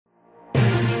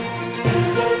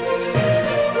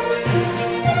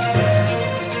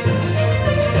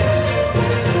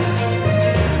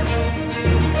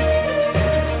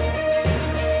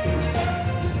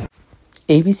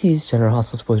ABC's General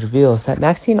Hospital Spoilers reveals that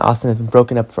Maxie and Austin have been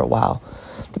broken up for a while.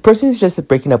 The person who suggested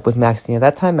breaking up was Maxie, and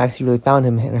at that time Maxie really found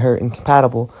him and her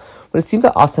incompatible, when it seemed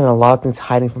that Austin had a lot of things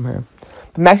hiding from her.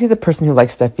 But Maxie is a person who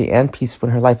likes Steffi and peace when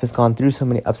her life has gone through so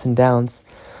many ups and downs.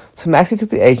 So Maxie took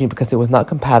the agent because it was not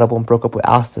compatible and broke up with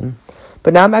Austin.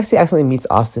 But now Maxie accidentally meets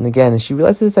Austin again, and she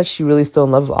realizes that she really is still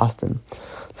in love with Austin.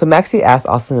 So Maxie asked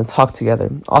Austin to talk together.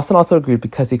 Austin also agreed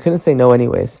because he couldn't say no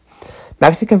anyways.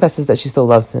 Maxie confesses that she still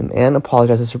loves him and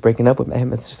apologizes for breaking up with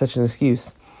him as such an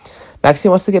excuse. Maxie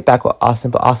wants to get back with Austin,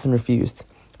 but Austin refused.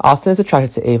 Austin is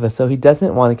attracted to Ava, so he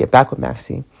doesn't want to get back with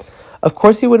Maxie. Of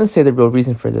course, he wouldn't say the real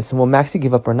reason for this, and will Maxie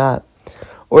give up or not?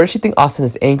 Or does she think Austin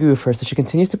is angry with her, so she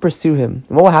continues to pursue him?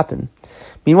 And what will happen?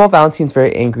 Meanwhile, Valentine's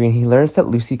very angry, and he learns that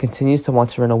Lucy continues to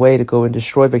want to run away to go and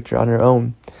destroy Victor on her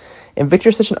own. And Victor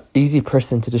is such an easy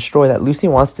person to destroy that Lucy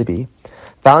wants to be.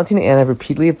 Valentine and Anna have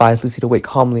repeatedly advised Lucy to wait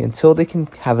calmly until they can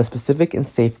have a specific and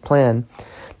safe plan.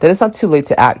 Then it's not too late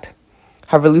to act.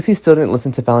 However, Lucy still didn't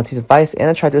listen to Valentine's advice.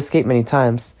 Anna tried to escape many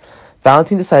times.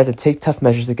 Valentine decided to take tough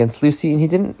measures against Lucy, and he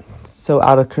didn't so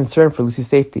out of concern for Lucy's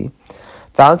safety.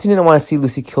 Valentine didn't want to see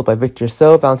Lucy killed by Victor,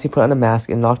 so Valentine put on a mask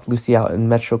and knocked Lucy out in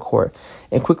Metro Court,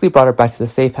 and quickly brought her back to the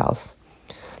safe house.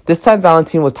 This time,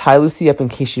 Valentine will tie Lucy up in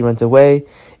case she runs away,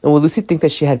 and will Lucy think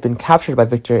that she had been captured by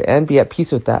Victor and be at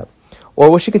peace with that? Or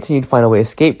will she continue to find a way to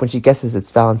escape when she guesses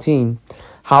it's Valentine?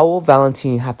 How will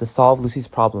Valentine have to solve Lucy's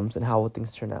problems, and how will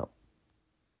things turn out?